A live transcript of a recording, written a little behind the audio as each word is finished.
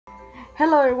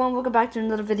Hello everyone, welcome back to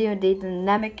another video on Date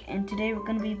Dynamic, and today we're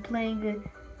going to be playing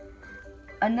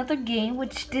another game,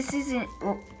 which this isn't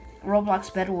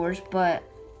Roblox Bed Wars, but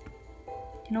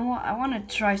you know what, I want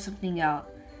to try something out,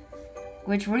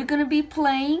 which we're going to be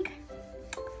playing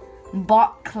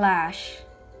Bot Clash.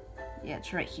 Yeah,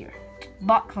 it's right here,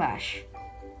 Bot Clash.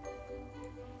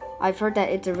 I've heard that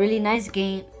it's a really nice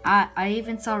game. I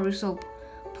even saw Russo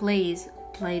played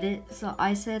it, so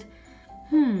I said,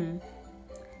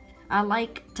 I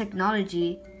like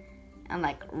technology and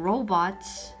like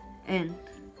robots, and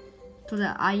so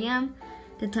that I am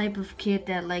the type of kid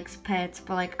that likes pets,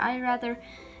 but like I rather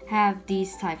have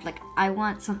these type. Like I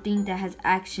want something that has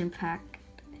action packed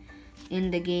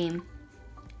in the game.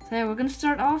 So yeah, we're gonna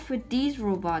start off with these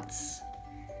robots.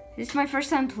 This is my first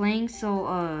time playing,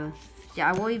 so yeah,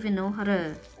 I won't even know how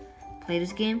to play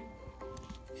this game.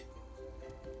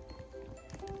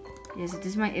 Yeah, so this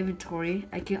is my inventory.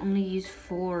 I can only use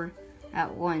 4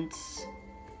 at once.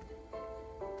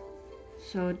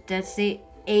 So that's the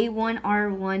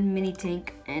A1R1 mini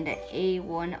tank and the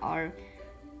A1R1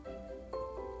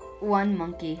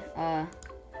 monkey.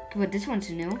 But this one's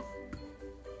new.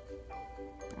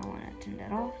 I wanna turn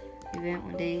that off. Event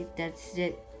one day, that's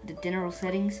it. The general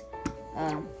settings.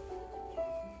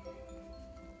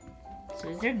 So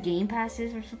is there game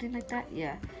passes or something like that?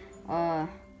 Yeah.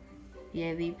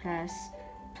 Yeah, we pass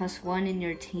 +1 in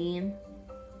your team,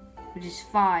 which is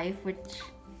 5, which,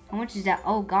 how much is that?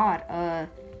 Oh god,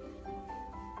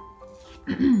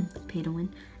 pay to win.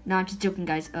 No, I'm just joking,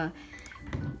 guys. But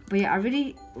yeah, I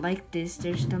really like this.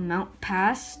 There's the Mount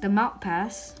Pass.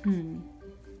 Oh,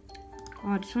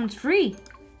 this one's free.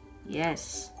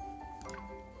 Yes.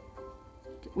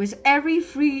 With every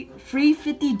free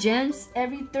 50 gems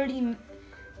every 13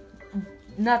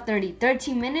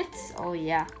 minutes. Oh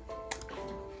yeah.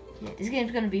 Yeah, this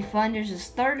game's gonna be fun. There's a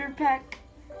starter pack.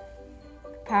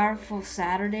 Powerful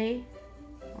Saturday.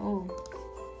 Oh.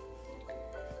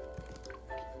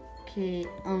 Okay,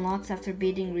 unlocks after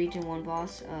beating region 1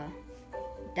 boss.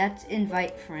 That's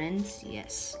invite friends.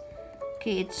 Yes.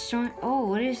 Okay, it's showing. Oh,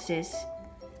 what is this?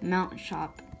 Mount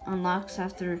shop. Unlocks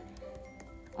after.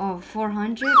 Oh,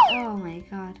 400. Oh my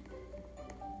god.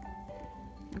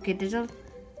 Okay, there's a.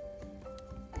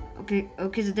 Okay,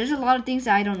 so there's a lot of things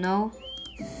that I don't know.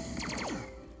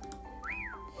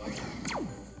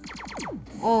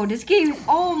 Oh, this game,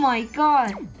 oh my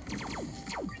god.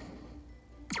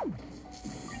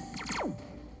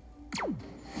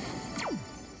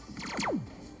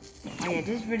 Oh yeah,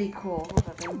 this is really cool. Hold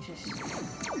on, let me just...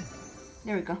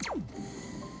 There we go.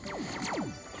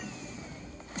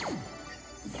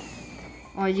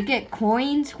 Oh, you get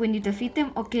coins when you defeat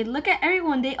them? Okay, look at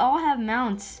everyone, they all have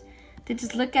mounts. They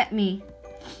just look at me.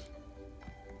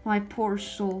 My poor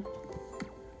soul.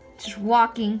 Just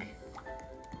walking.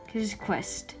 His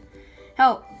quest.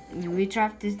 Help! We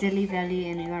trapped this deadly valley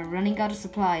and we are running out of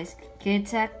supplies. Can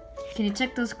you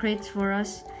check those crates for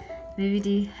us? Maybe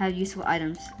they have useful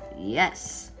items.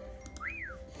 Yes.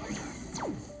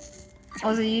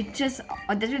 Also, you just,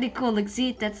 oh, that's really cool. Like,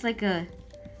 see, that's like a,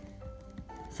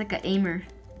 it's like an aimer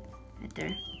right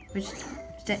there. Which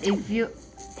that if you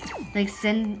like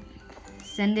send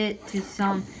it to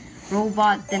some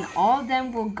robot, then all of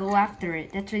them will go after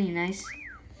it. That's really nice.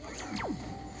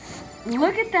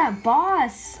 Look at that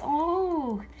boss!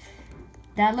 Oh,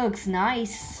 that looks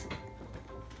nice.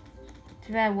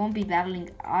 Too bad I won't be battling.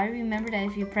 I remember that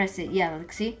if you press it, yeah,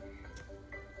 look, see?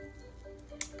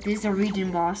 This is a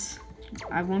region boss.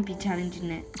 I won't be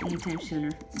challenging it anytime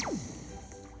sooner.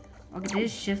 Okay,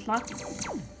 this is shift lock.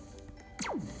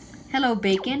 Hello,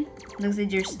 Bacon. Looks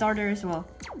like your starter as well.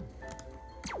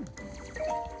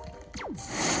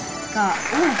 God,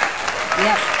 ooh,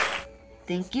 yep.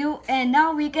 Thank you. And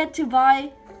now we get to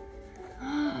buy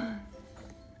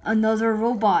another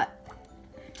robot.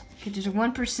 Okay, there's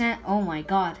 1%. Oh my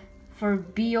god. For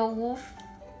Beowulf.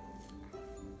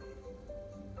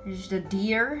 There's the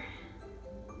deer.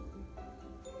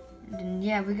 And then,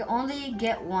 yeah, we can only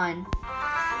get one.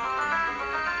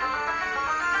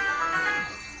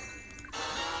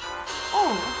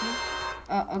 Oh,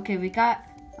 okay. Okay, we got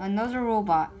another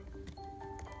robot.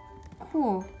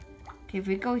 Cool. Okay, if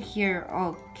we go here,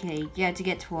 okay, yeah, to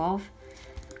get 12.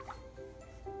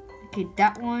 Okay,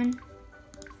 that one.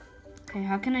 Okay,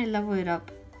 how can I level it up?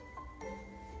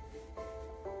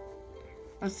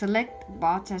 I'll select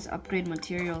bots as upgrade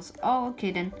materials. Oh,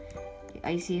 okay, then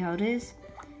I see how it is.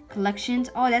 Collections.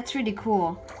 Oh, that's really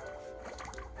cool.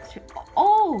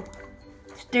 Oh,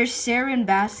 there's Saren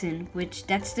Bassin, which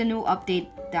that's the new update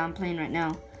that I'm playing right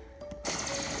now.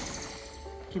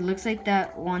 Okay, looks like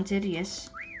that wanted, yes.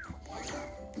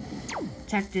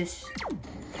 Attack this.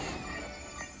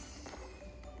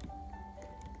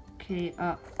 Okay,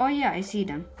 oh yeah, I see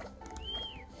them.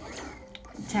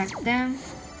 Attack them.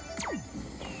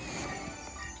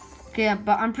 Okay,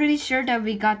 but I'm pretty sure that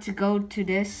we got to go to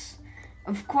this.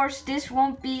 Of course, this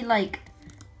won't be like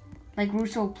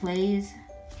Russo Plays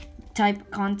type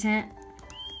content.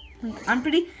 I'm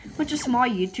pretty much a small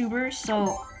YouTuber,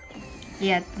 so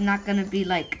yeah, it's not gonna be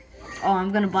like, oh,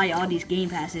 I'm gonna buy all these game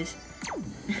passes.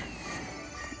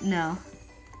 No.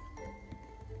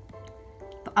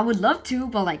 But I would love to,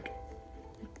 but like,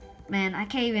 man, I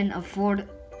can't even afford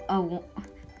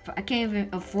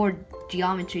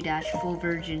Geometry Dash full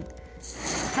version.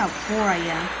 That's how poor I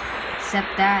am.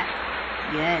 Except that,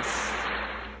 yes.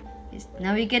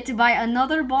 Now we get to buy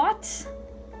another bot.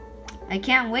 I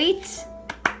can't wait.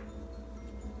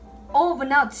 Oh, but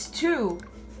now it's 2.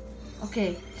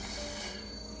 Okay.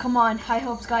 Come on, high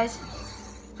hopes, guys.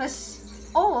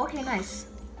 Let's. Oh, okay, nice.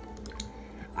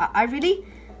 I really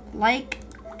like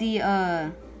the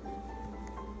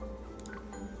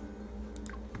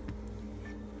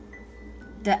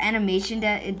animation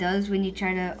that it does when you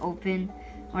try to open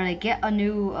or like get a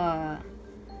new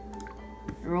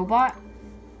robot.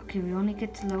 Okay, we only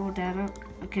get to level that up.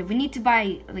 Okay, we need to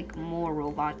buy like more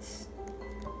robots.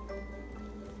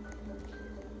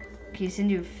 Okay,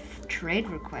 send you a trade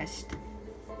request.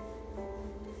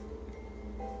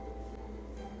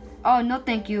 Oh, no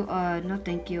thank you. No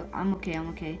thank you. I'm okay, I'm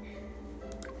okay.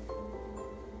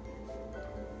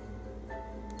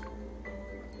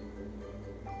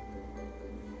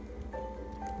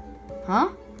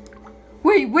 Huh?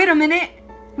 Wait a minute.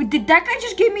 Wait, did that guy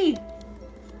just give me?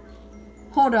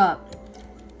 Hold up.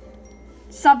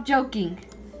 Stop joking.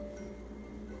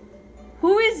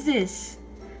 Who is this?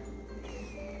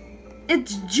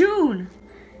 It's June.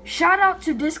 Shout out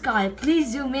to this guy.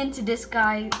 Please zoom into this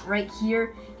guy right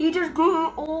here. He just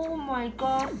grew. Oh my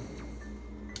god.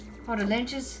 Hold on, let me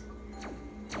just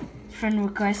friend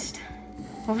request.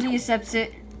 Hopefully he accepts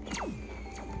it.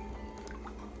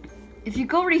 If you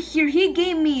go right here, he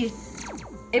gave me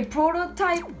a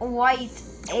prototype white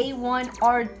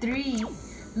A1R3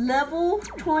 level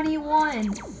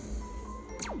 21.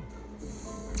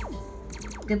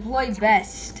 Deploy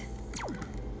best.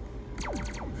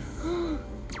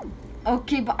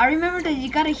 Okay, but I remember that you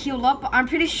gotta heal up. I'm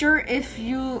pretty sure if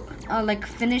you like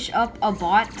finish up a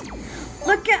bot.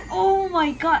 Look at, oh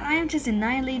my god, I am just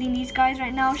annihilating these guys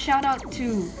right now. Shout out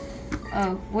to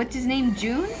what's his name,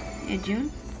 June? Yeah,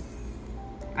 June.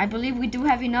 I believe we do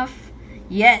have enough.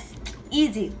 Yes,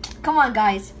 easy. Come on,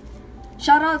 guys.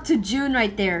 Shout out to June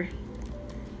right there.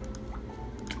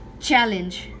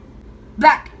 Challenge.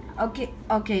 Back. Okay,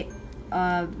 okay.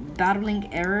 Battling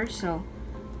error, so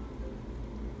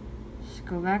let's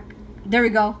go back. There we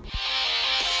go.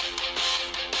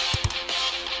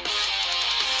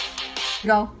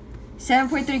 Go.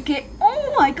 7.3k.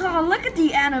 Oh my god, look at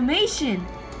the animation.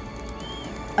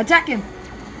 Attack him.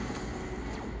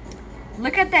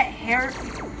 Look at that hair.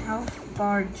 How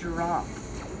far drop.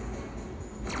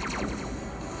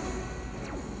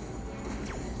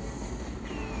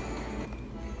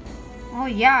 Oh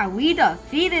yeah, we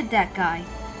defeated that guy.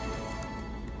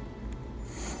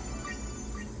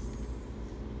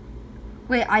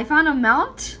 Wait, I found a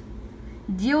mount.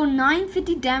 Deal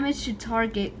 950 damage to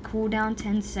target. Cooldown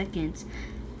 10 seconds.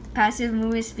 Passive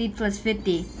movement speed plus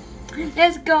 50.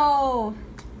 Let's go!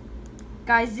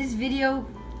 Guys, this video...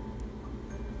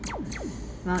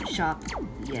 Mount shop.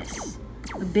 Yes.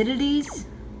 Abilities.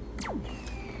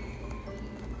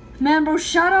 Man, bro,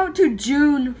 shout out to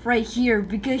June right here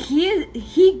because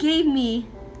he gave me...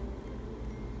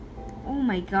 Oh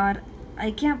my god. I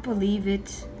can't believe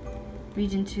it.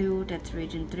 Region 2, that's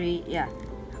region 3. Yeah.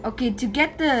 Okay, to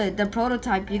get the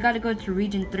prototype, you gotta go to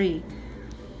region 3.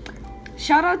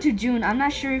 Shout out to June. I'm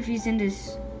not sure if he's in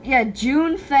this. Yeah,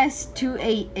 June Fest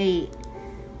 288.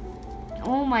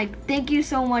 Oh my, thank you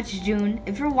so much, June.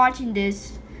 If you're watching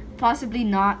this, possibly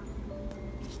not.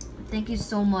 Thank you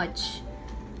so much.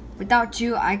 Without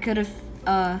you, I could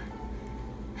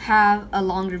have a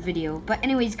longer video. But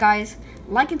anyways, guys,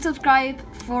 like and subscribe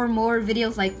for more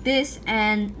videos like this.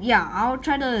 And yeah, I'll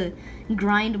try to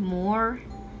grind more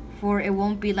for it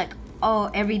won't be like,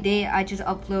 oh, every day I just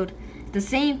upload the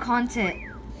same content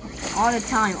all the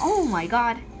time. Oh my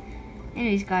god.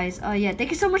 Anyways, guys, yeah, thank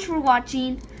you so much for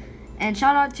watching. And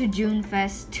shout out to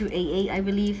JuneFest288, I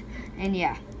believe. And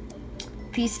yeah,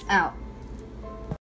 peace out.